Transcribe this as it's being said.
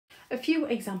A few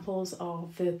examples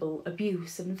of verbal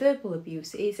abuse, and verbal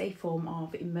abuse is a form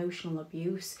of emotional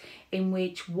abuse in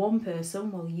which one person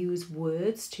will use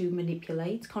words to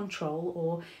manipulate, control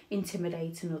or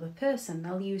intimidate another person.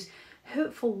 They'll use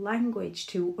hurtful language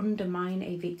to undermine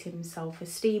a victim's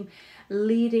self-esteem,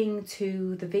 leading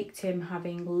to the victim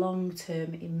having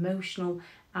long-term emotional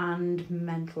and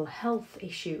mental health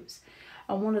issues.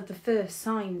 And one of the first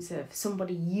signs of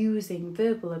somebody using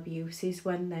verbal abuse is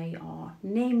when they are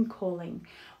name calling,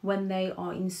 when they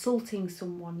are insulting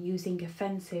someone using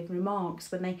offensive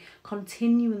remarks, when they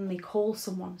continually call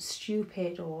someone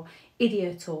stupid or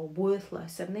idiot or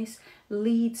worthless. And this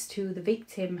leads to the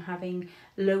victim having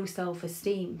low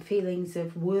self-esteem, feelings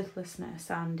of worthlessness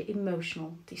and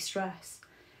emotional distress.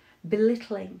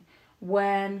 Belittling,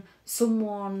 when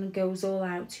someone goes all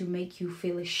out to make you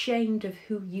feel ashamed of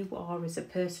who you are as a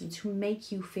person, to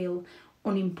make you feel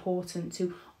unimportant,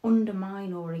 to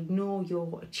undermine or ignore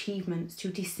your achievements, to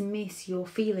dismiss your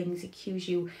feelings, accuse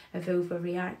you of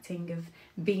overreacting, of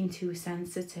being too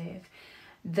sensitive.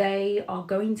 They are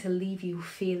going to leave you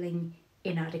feeling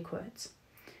inadequate.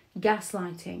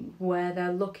 Gaslighting, where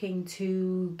they're looking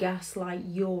to gaslight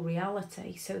your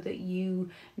reality so that you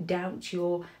doubt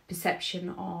your perception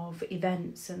of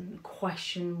events and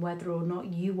question whether or not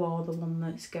you are the one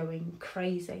that's going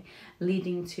crazy,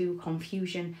 leading to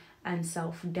confusion and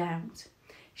self-doubt.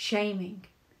 Shaming,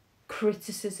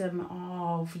 criticism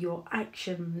of your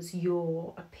actions,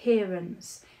 your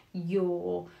appearance,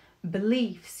 your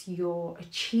beliefs, your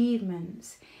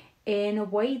achievements, in a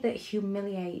way that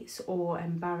humiliates or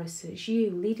embarrasses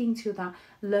you, leading to that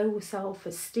low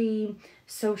self-esteem,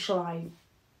 social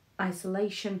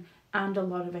isolation, and a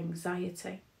lot of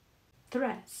anxiety.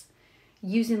 Threats,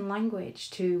 using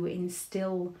language to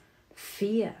instill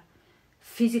fear,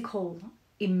 physical,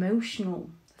 emotional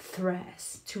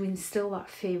threats, to instill that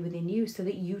fear within you so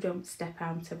that you don't step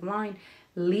out of line,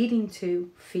 leading to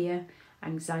fear,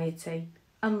 anxiety,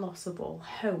 and loss of all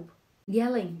hope.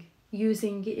 Yelling,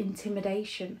 using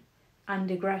intimidation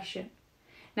and aggression.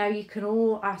 Now, you can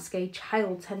all ask a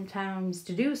child 10 times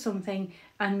to do something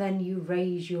and then you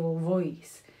raise your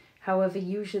voice. However,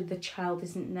 usually the child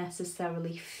isn't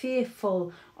necessarily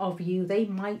fearful of you. They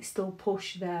might still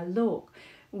push their luck.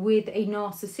 With a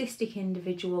narcissistic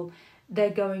individual, they're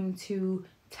going to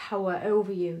tower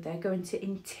over you. They're going to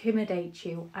intimidate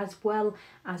you as well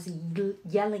as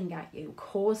yelling at you,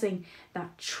 causing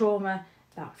that trauma,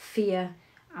 that fear,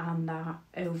 and that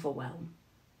overwhelm.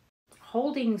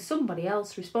 Holding somebody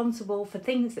else responsible for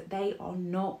things that they are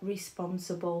not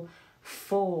responsible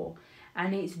for.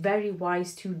 And it's very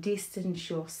wise to distance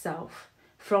yourself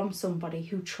from somebody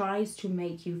who tries to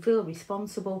make you feel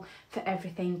responsible for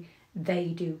everything they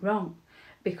do wrong,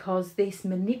 because this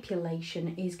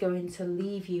manipulation is going to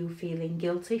leave you feeling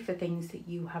guilty for things that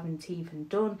you haven't even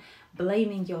done,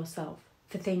 blaming yourself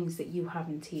for things that you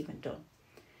haven't even done.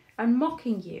 And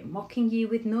mocking you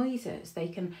with noises. They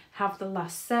can have the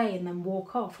last say and then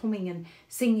walk off humming and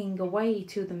singing away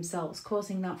to themselves,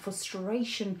 causing that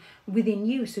frustration within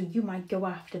you, so you might go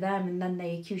after them, and then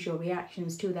they accuse your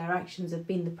reactions to their actions of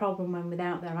being the problem, when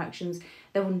without their actions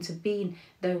there wouldn't have been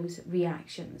those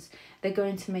reactions. They're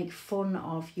going to make fun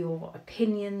of your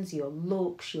opinions, your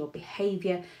looks, your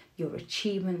behaviour, your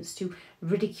achievements, to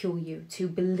ridicule you, to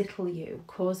belittle you,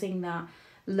 causing that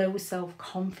low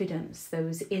self-confidence,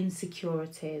 those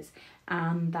insecurities,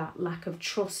 and that lack of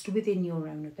trust within your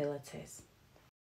own abilities.